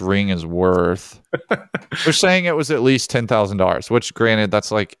much this ring is worth. They're saying it was at least $10,000, which, granted, that's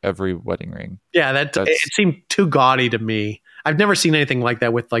like every wedding ring. Yeah, it seemed too gaudy to me. I've never seen anything like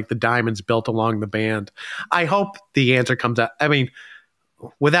that with like the diamonds built along the band. I hope the answer comes out. I mean,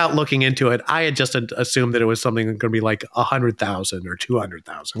 without looking into it, I had just assumed that it was something going to be like 100,000 or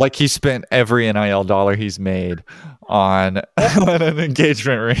 200,000. Like he spent every NIL dollar he's made on an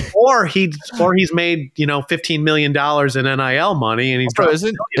engagement ring, or he's made $15 million in NIL money, and he's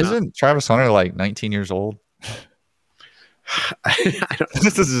isn't Travis Hunter like 19 years old? I don't know.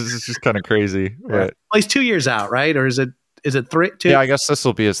 This is just kind of crazy. Yeah. Well, he's 2 years out, right? Or is it 3? 2? Yeah, I guess this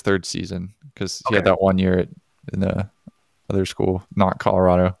will be his third season because he had that 1 year in the other school, not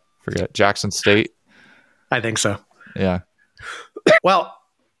Colorado. Forget Jackson State. I think so. Yeah. Well,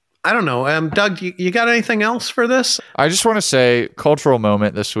 I don't know. Doug, you got anything else for this? I just want to say cultural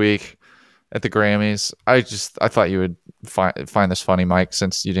moment this week at the Grammys. I thought you would find this funny, Mike,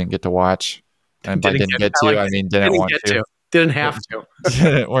 since you didn't get to watch. And by didn't get to, I mean didn't want to. Didn't have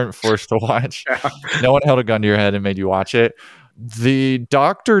to. Weren't forced to watch. Yeah. No one held a gun to your head and made you watch it. The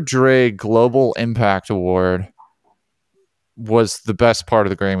Dr. Dre Global Impact Award was the best part of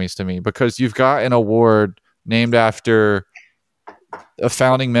the Grammys to me, because you've got an award named after a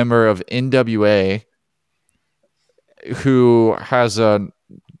founding member of NWA who has a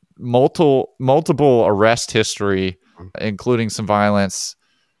multiple arrest history, including some violence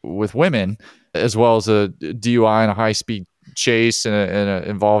with women, as well as a DUI and a high-speed chase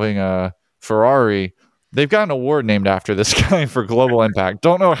involving a Ferrari. They've got an award named after this guy for global impact.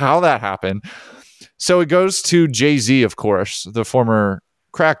 Don't know how that happened. So it goes to Jay-Z, of course, the former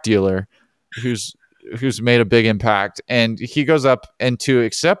crack dealer who's made a big impact. And he goes up, and to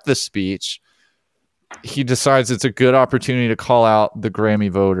accept this speech, he decides it's a good opportunity to call out the Grammy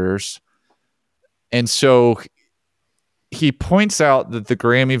voters. And so he points out that the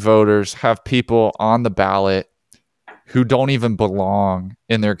Grammy voters have people on the ballot who don't even belong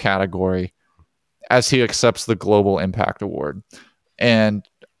in their category, as he accepts the Global Impact Award. And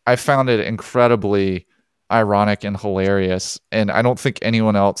I found it incredibly ironic and hilarious. And I don't think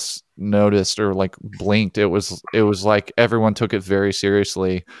anyone else noticed or like blinked. It was like everyone took it very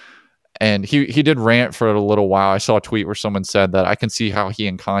seriously. And he did rant for a little while. I saw a tweet where someone said that I can see how he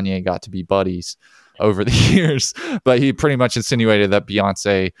and Kanye got to be buddies over the years. But he pretty much insinuated that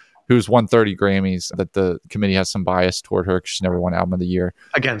Beyonce, who's won 30 Grammys, that the committee has some bias toward her because she never won Album of the Year.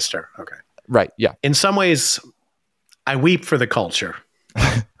 Against her. Okay. Right. Yeah. In some ways, I weep for the culture.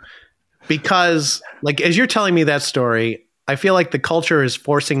 Because, like, as you're telling me that story, I feel like the culture is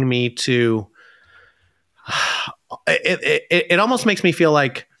forcing me to... It almost makes me feel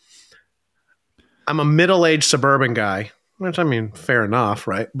like I'm a middle-aged suburban guy, which, I mean, fair enough,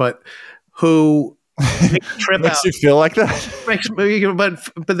 right? But who makes a trip makes out, you feel like that?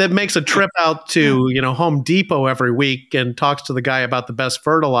 but that makes a trip out to, Home Depot every week and talks to the guy about the best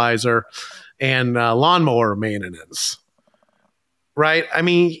fertilizer and lawnmower maintenance, right? I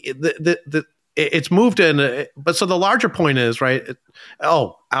mean, it's moved in, but so the larger point is, right?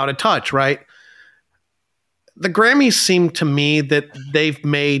 Out of touch, right? The Grammys seem to me that they've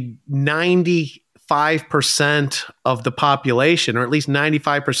made 95% of the population, or at least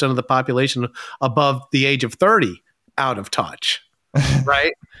 95% of the population above the age of 30, out of touch,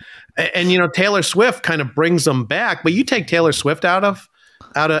 right? And Taylor Swift kind of brings them back, but you take Taylor Swift out of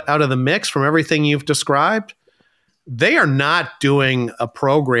the mix from everything you've described, they are not doing a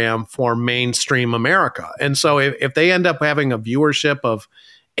program for mainstream America. And so if they end up having a viewership of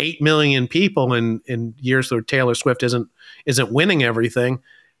 8 million people in years where Taylor Swift isn't winning everything,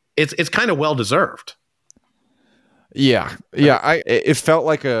 it's kind of well deserved. Yeah. It felt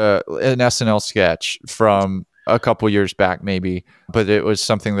like an SNL sketch from a couple years back, maybe, but it was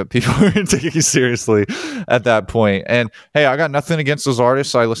something that people were taking seriously at that point. And hey, I got nothing against those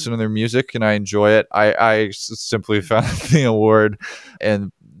artists. I listen to their music and I enjoy it. I simply found the award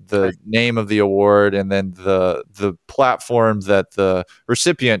and the name of the award, and then the platform that the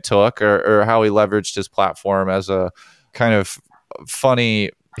recipient took, or how he leveraged his platform as a kind of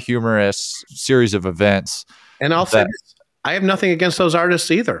funny, humorous series of events. And I'll say this, I have nothing against those artists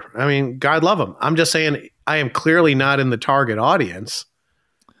either. I mean, God love them. I'm just saying I am clearly not in the target audience.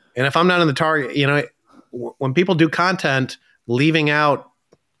 And if I'm not in the target, when people do content leaving out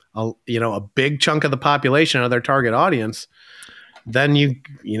a big chunk of the population of their target audience, then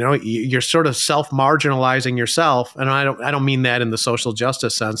you're sort of self-marginalizing yourself. And I don't mean that in the social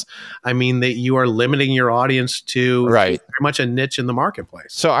justice sense. I mean that you are limiting your audience to very much a niche in the marketplace.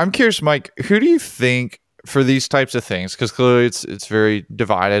 So I'm curious, Mike, who do you think for these types of things, because clearly it's very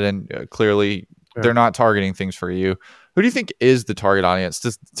divided and clearly they're not targeting things for you, who do you think is the target audience?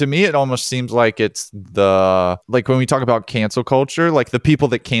 To me, it almost seems like it's like when we talk about cancel culture, like the people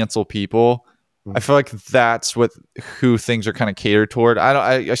that cancel people, I feel like that's who things are kind of catered toward.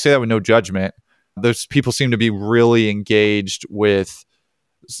 I say that with no judgment. Those people seem to be really engaged with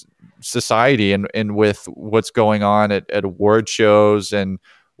society and with what's going on at award shows and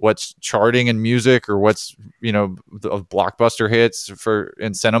what's charting in music, or what's of blockbuster hits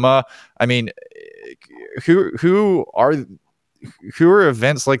in cinema. I mean, who are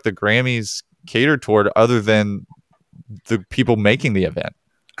events like the Grammys catered toward, other than the people making the event?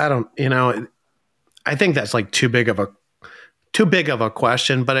 I think that's like too big of a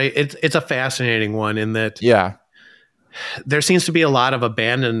question, but it's a fascinating one in that there seems to be a lot of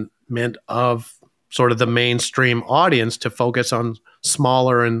abandonment of sort of the mainstream audience to focus on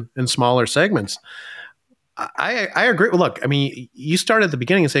smaller and smaller segments. I agree. Look, I mean, you started at the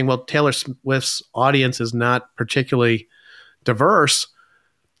beginning and saying, well, Taylor Swift's audience is not particularly diverse,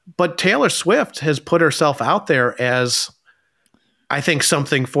 but Taylor Swift has put herself out there as, I think,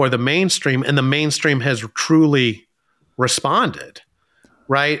 something for the mainstream, and the mainstream has truly responded,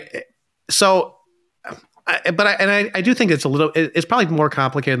 right? So I do think it's probably more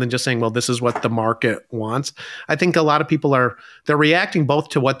complicated than just saying, well, this is what the market wants. I think a lot of people they're reacting both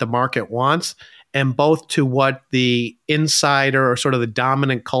to what the market wants and both to what the insider or sort of the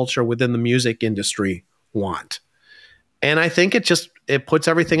dominant culture within the music industry want. And I think it puts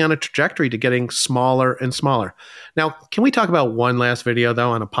everything on a trajectory to getting smaller and smaller. Now, can we talk about one last video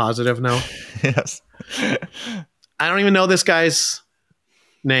though on a positive note? Yes. I don't even know this guy's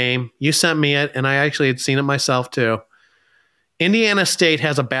name. You sent me it, and I actually had seen it myself too. Indiana State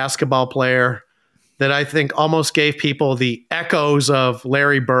has a basketball player that I think almost gave people the echoes of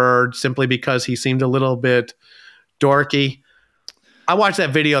Larry Bird simply because he seemed a little bit dorky. I watched that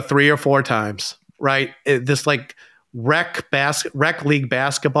video 3 or 4 times, right? This like rec league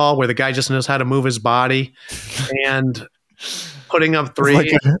basketball where the guy just knows how to move his body and putting up three.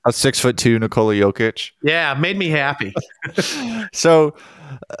 Like a 6'2" Nikola Jokic. Yeah, made me happy. So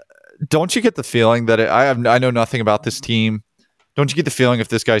don't you get the feeling that I know nothing about this team. Don't you get the feeling if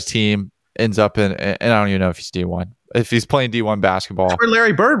this guy's team ends up and I don't even know if he's D1, if he's playing D1 basketball. That's where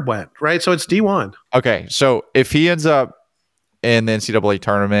Larry Bird went, right? So it's D1. Okay, so if he ends up in the NCAA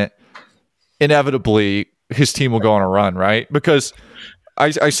tournament, inevitably his team will go on a run, right? Because I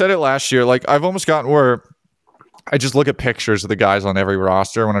said it last year, like I've almost gotten where I just look at pictures of the guys on every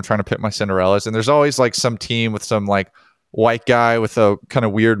roster when I'm trying to pick my Cinderellas, and there's always like some team with some like white guy with a kind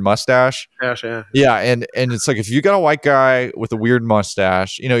of weird mustache. Yeah, and it's like if you got a white guy with a weird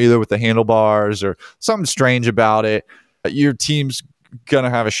mustache, either with the handlebars or something strange about it, your team's gonna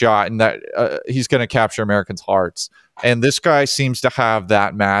have a shot, and that he's gonna capture Americans' hearts. And this guy seems to have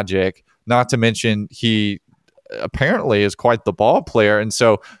that magic. Not to mention he apparently is quite the ball player, and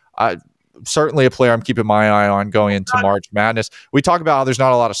so certainly a player I'm keeping my eye on going into March Madness. We talk about how there's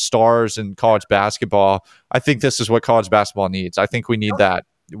not a lot of stars in college basketball. I think this is what college basketball needs. I think we need that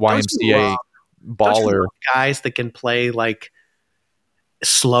YMCA baller guys that can play like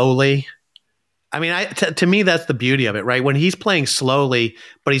slowly. I mean, to me, that's the beauty of it, right? When he's playing slowly,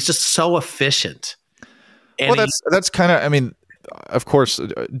 but he's just so efficient. And well, that's kind of, I mean, of course,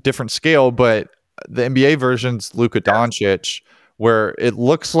 a different scale, but the NBA version's Luka Doncic, where it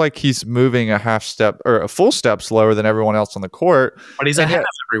looks like he's moving a half step or a full step slower than everyone else on the court. But he's ahead of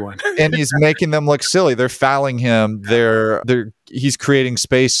everyone. And he's making them look silly. They're fouling him. He's creating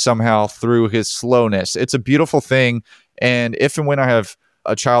space somehow through his slowness. It's a beautiful thing. And if and when I have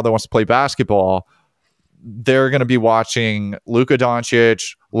a child that wants to play basketball, they're going to be watching Luka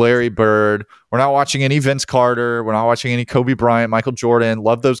Doncic, Larry Bird. We're not watching any Vince Carter. We're not watching any Kobe Bryant, Michael Jordan.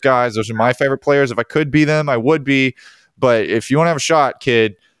 Love those guys. Those are my favorite players. If I could be them, I would be. But if you want to have a shot,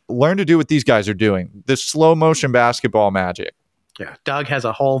 kid, learn to do what these guys are doing. This slow motion basketball magic. Yeah, Doug has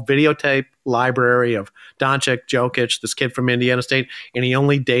a whole videotape library of Doncic, Jokic, this kid from Indiana State, and he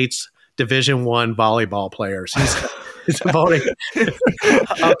only dates Division I volleyball players. He's voting.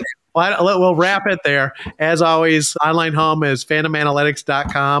 We'll wrap it there. As always, online home is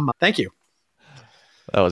phantomanalytics.com. Thank you.